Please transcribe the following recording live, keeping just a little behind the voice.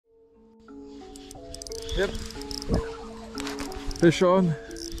Yep. Fish on.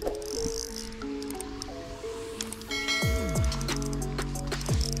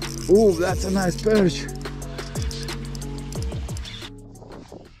 Oh, that's a nice perch.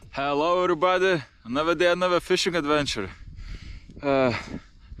 Hello everybody, another day, another fishing adventure.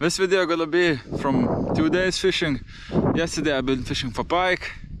 This video gonna be from 2 days fishing. Yesterday I've been fishing for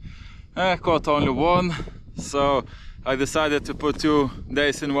pike. I caught only one, so I decided to put 2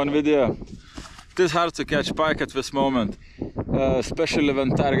 days in one video. It is hard to catch pike at this moment, especially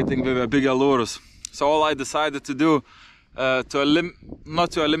when targeting with bigger lures. So all I decided to do,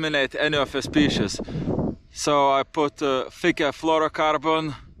 not to eliminate any of the species. So I put thicker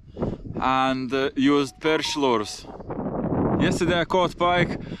fluorocarbon and used perch lures. Yesterday I caught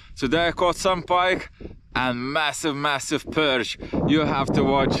pike, today I caught some pike and massive perch. You have to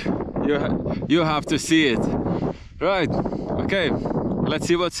watch, you have to see it. Right, okay, let's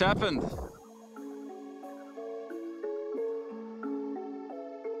see what's happened.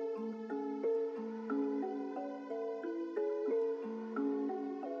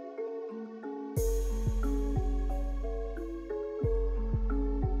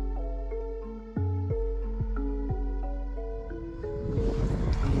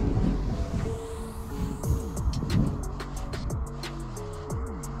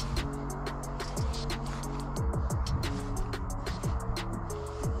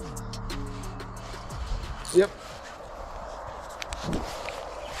 Yep.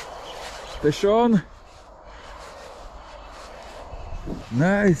 Fish on.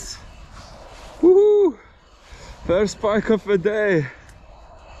 Nice. Woohoo! First pike of the day.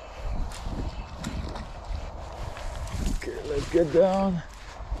 Okay, let's get down.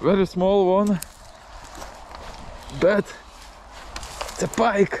 Very small one, but it's a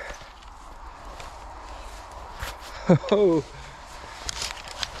pike. Oh.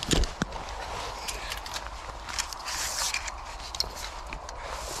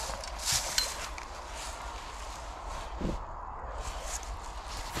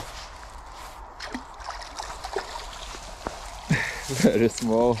 Very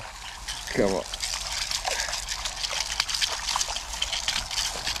small. Come on.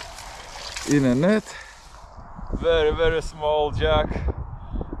 In a net. Very small jack.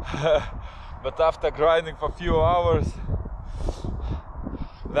 But after grinding for a few hours,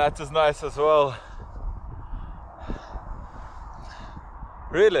 that is nice as well.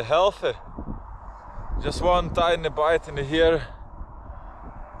 Really healthy. Just one tiny bite in here.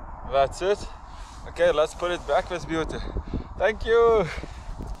 That's it. Okay, let's put it back with beauty. Thank you!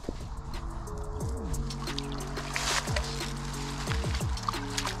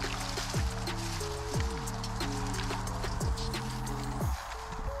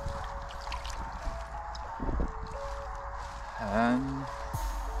 And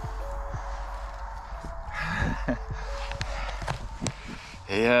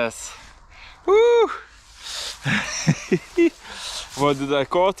yes! Woo! What did I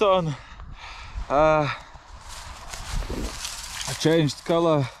caught on? I changed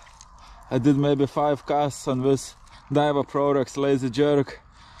color. I did maybe 5 casts on this Daiwa Prorex lazy jerk,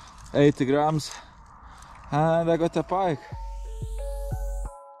 80 grams, and I got a pike.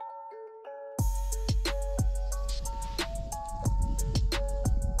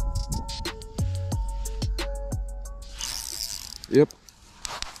 Yep.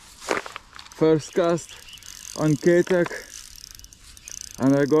 First cast on Keitech,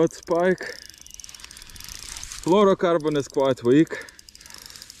 and I got pike. Fluorocarbon is quite weak,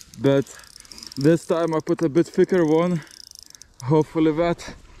 but this time I put a bit thicker one. Hopefully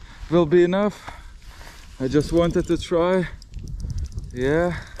that will be enough. I just wanted to try.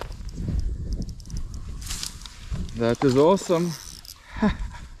 Yeah, that is awesome.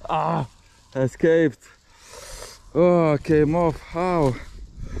 Ah, escaped. Oh, came off. How?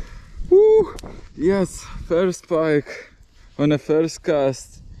 Woo! Yes, first pike on a first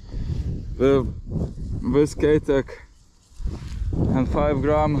cast with Keitech and 5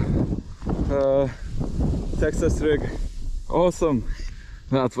 gram Texas rig. Awesome.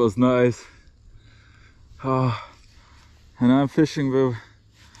 That was nice. Oh, and I'm fishing with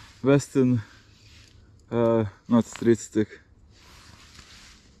Westin, not street stick,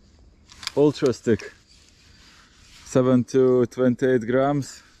 Ultrastick, 7 to 28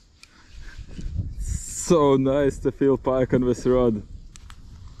 grams. So nice to feel pike on this rod.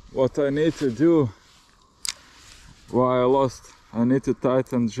 What I need to do, why I lost, I need to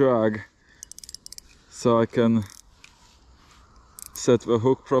tighten drag so I can set the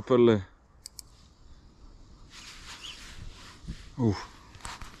hook properly. Ooh,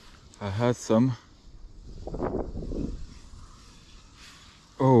 I had some.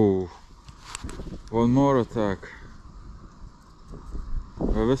 Oh, One more attack.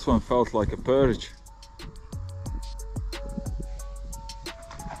 Well, this one felt like a perch.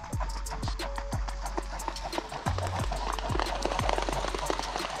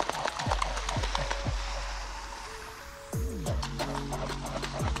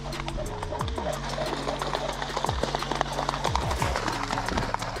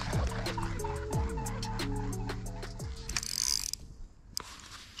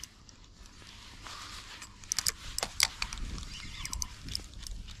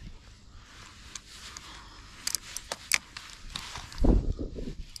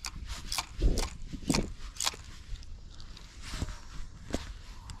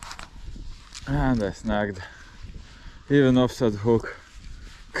 And I snagged even offset hook.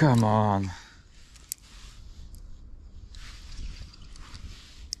 Come on.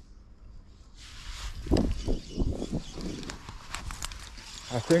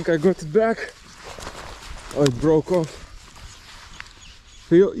 I think I got it back. Oh, it broke off.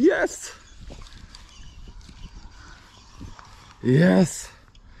 Feel, yes! Yes!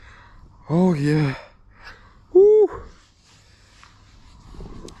 Oh yeah! Woo!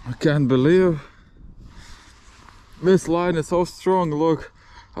 I can't believe this line is so strong. Look,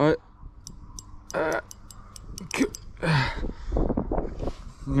 I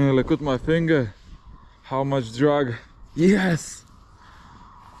nearly cut my finger. How much drag? Yes!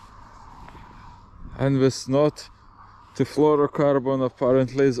 And this knot to fluorocarbon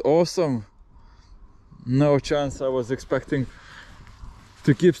apparently is awesome. No chance I was expecting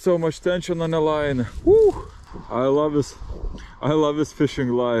to keep so much tension on a line. Woo! I love this fishing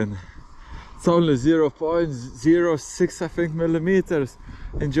line. It's only 0.06 I think millimeters.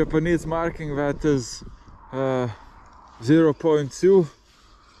 In Japanese marking that is 0.2.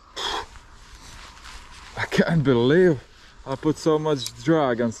 I can't believe I put so much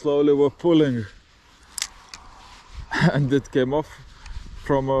drag and slowly we're pulling. And it came off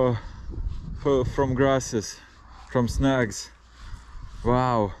from grasses, from snags.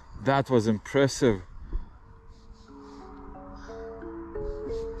 Wow, that was impressive.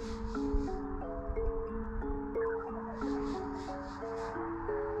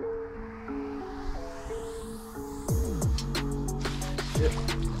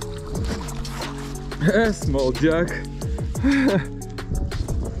 Small jack.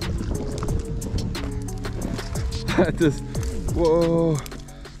 That is, whoa,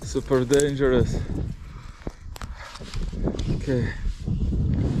 super dangerous. Okay,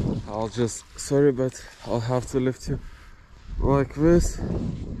 I'll just, sorry, but I'll have to lift you like this.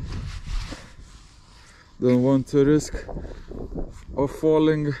 Don't want to risk of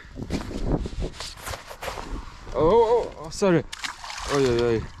falling. Oh, sorry. Oh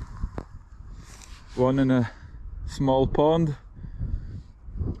yeah. One in a small pond.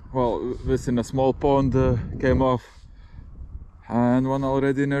 Well, this in a small pond came off, and one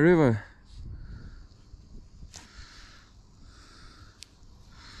already in a river.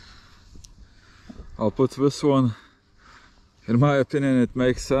 I'll put this one. In my opinion, it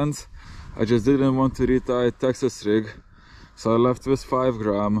makes sense. I just didn't want to retie Texas rig, so I left with 5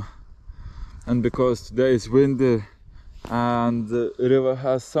 gram. And because today is windy and the river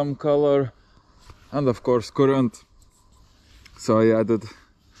has some color and of course current, so I added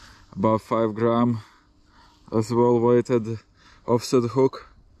about 5 gram as well weighted offset hook.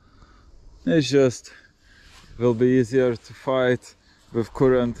 It's just will be easier to fight with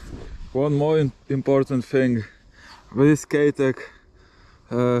current. One more important thing, these Keitech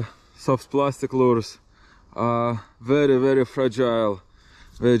soft plastic lures are very fragile.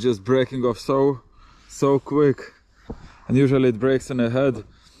 They're just breaking off so quick, and usually it breaks in the head.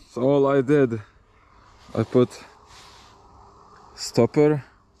 So all I did, I put stopper,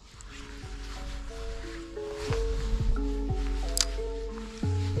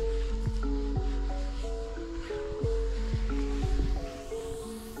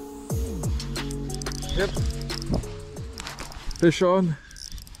 yep, fish on,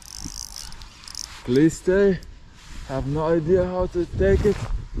 please stay. Have no idea how to take it.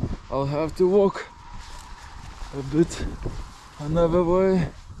 I'll have to walk a bit another way.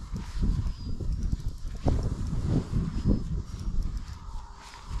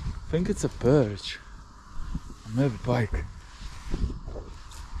 I think it's a perch, maybe pike.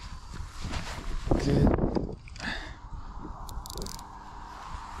 Okay,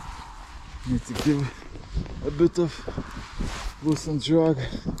 need to give a bit of loosen drag.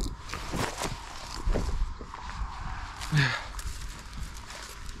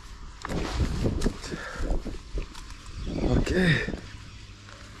 Okay,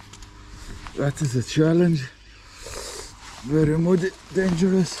 that is a challenge. Very muddy,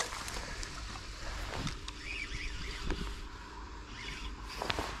 dangerous.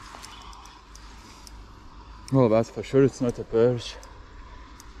 Well, that's for sure it's not a perch.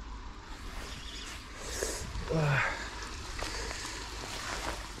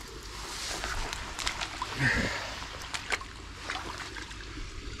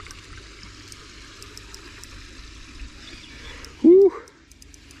 Woo.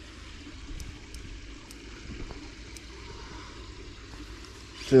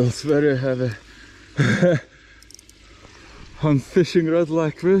 Feels very heavy on fishing rod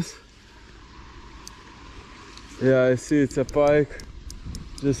like this. Yeah, I see it's a pike.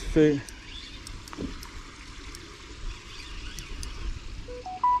 Just fit.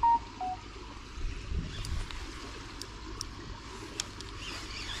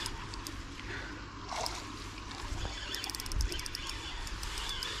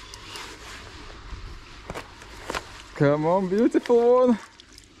 Come on, beautiful one.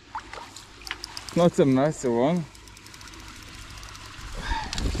 Not a nicer one.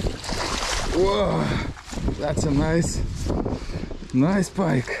 Whoa, that's a nice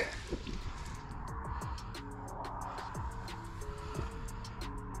pike.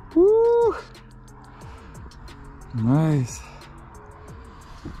 Woo! Nice.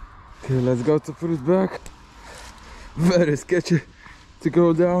 Okay, let's go to put it back. Very sketchy to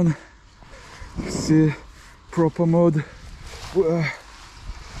go down. See proper mode.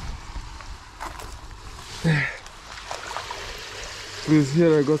 Please,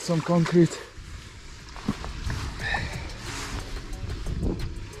 here I got some concrete.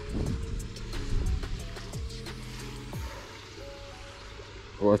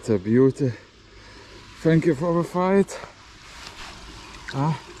 What a beauty. Thank you for the fight.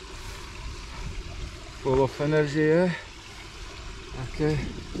 Full of energy, yeah? Okay.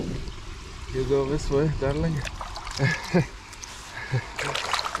 You go this way, darling.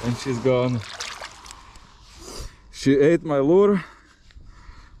 And she's gone. She ate my lure.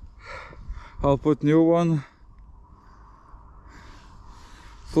 I'll put new one.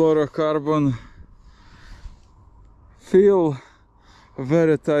 Fluorocarbon. Feel a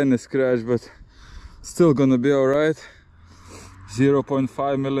very tiny scratch, but still gonna be alright.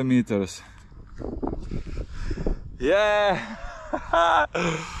 0.5 millimeters. Yeah!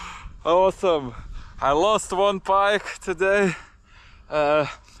 Awesome! I lost one pike today.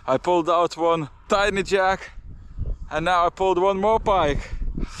 I pulled out one tiny jack, and now I pulled one more pike.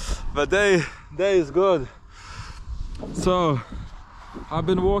 The day is good. So I've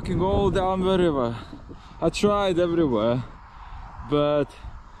been walking all down the river. I tried everywhere, but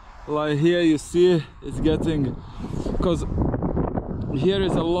like here you see it's getting, because here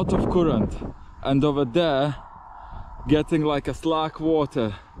is a lot of current, and over there getting like a slack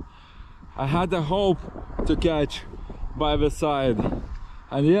water. I had a hope to catch by the side,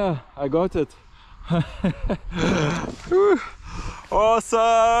 and yeah, I got it.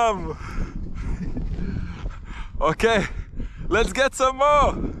 Awesome! Okay, let's get some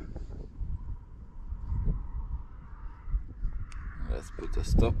more. Let's put a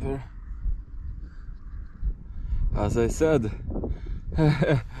stopper. As I said,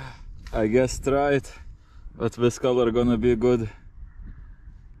 I guessed right, but this color gonna be good.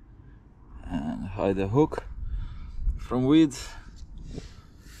 And hide the hook from weeds,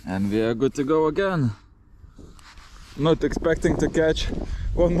 and we are good to go again. Not expecting to catch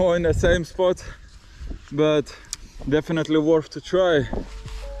one more in the same spot, but definitely worth to try.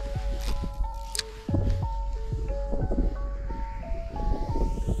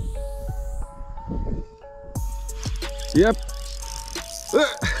 Yep.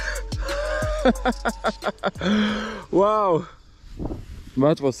 Wow.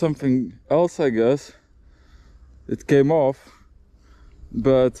 That was something else, I guess. It came off,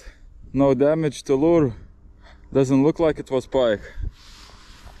 but no damage to lure. Doesn't look like it was pike.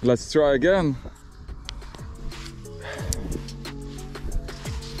 Let's try again.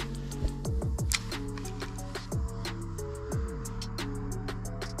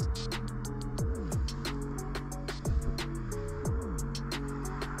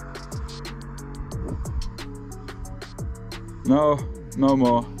 No, no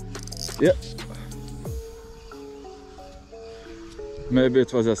more. Yep. Maybe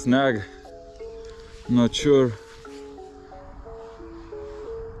it was a snag. Not sure.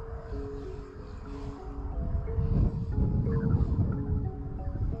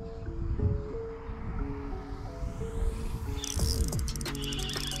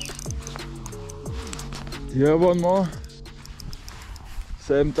 Yeah, one more.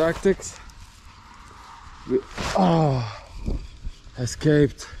 Same tactics.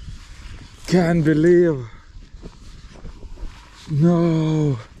 Escaped. Can't believe.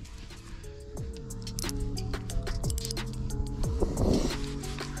 No.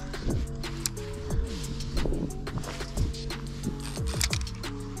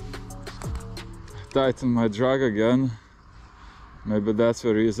 tighten my drag again. Maybe that's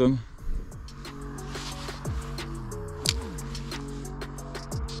the reason.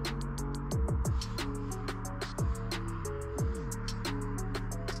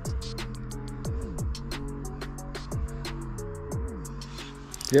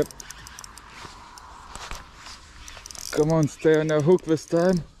 Yep. Come on, stay on your hook this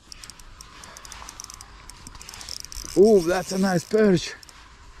time. Oh, that's a nice perch.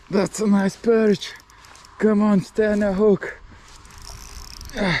 That's a nice perch. Come on, stay on your hook.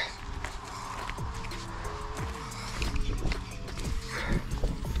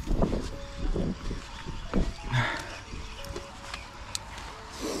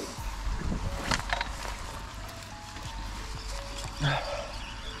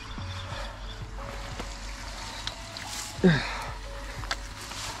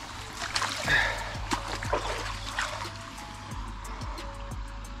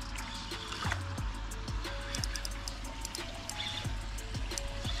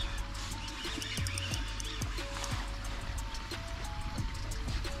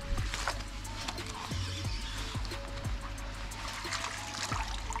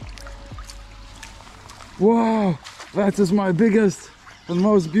 Wow, that is my biggest and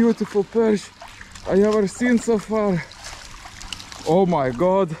most beautiful perch I ever seen so far. Oh my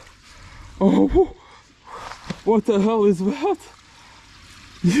god. Oh, what the hell is that?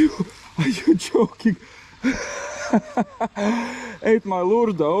 Are you joking? Ate my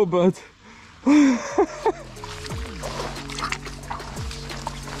lure though, but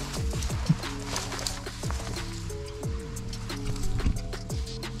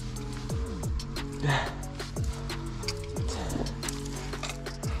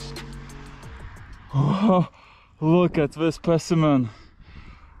oh, look at this specimen.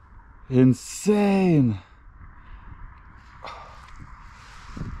 Insane.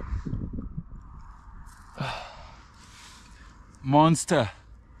 Monster.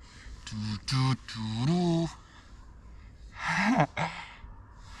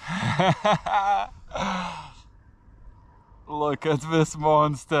 Look at this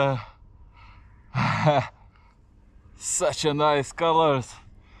monster. Such a nice colors.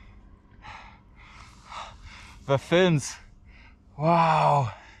 The fins.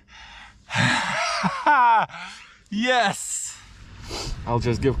 Wow. Yes. I'll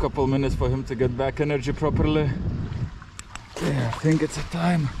just give a couple minutes for him to get back energy properly. Okay, I think it's a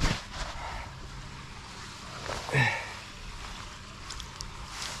time.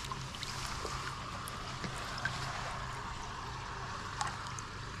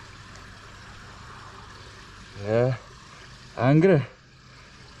 Yeah, angry.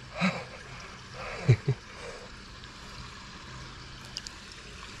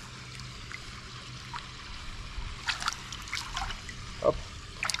 Up.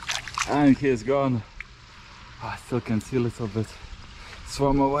 And he's gone. I still can see a little bit.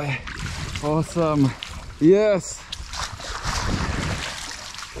 Swam away. Awesome. Yes.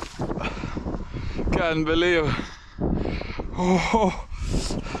 Can't believe. Oh,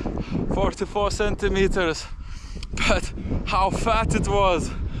 44 centimeters. But how fat it was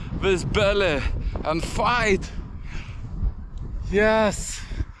with belly and fight. Yes.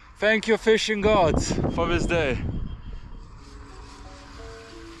 Thank you, fishing gods, for this day.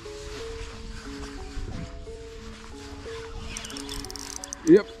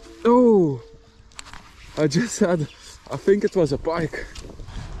 Yep. Oh, I just had, I think it was a pike.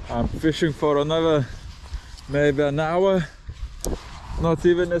 I'm fishing for another, maybe an hour. Not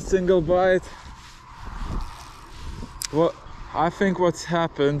even a single bite. Well, I think what's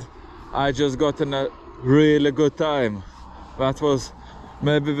happened, I just got in a really good time. That was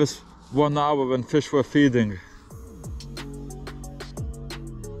maybe this 1 hour when fish were feeding.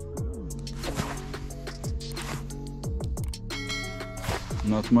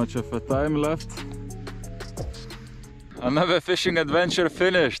 Not much of a time left. Another fishing adventure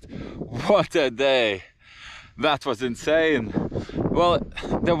finished. What a day! That was insane. Well,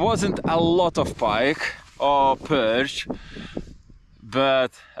 there wasn't a lot of pike or perch,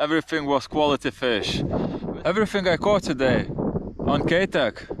 but everything was quality fish. Everything I caught today on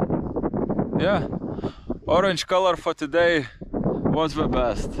Keitech. Yeah, orange color for today was the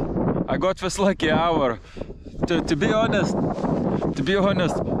best. I got this lucky hour. To be honest,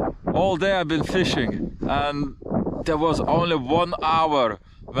 all day I've been fishing and there was only 1 hour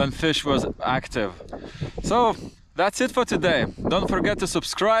when fish was active. So that's it for today. Don't forget to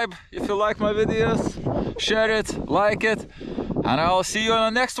subscribe if you like my videos, share it, like it, and I'll see you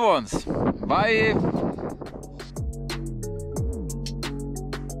on the next ones. Bye!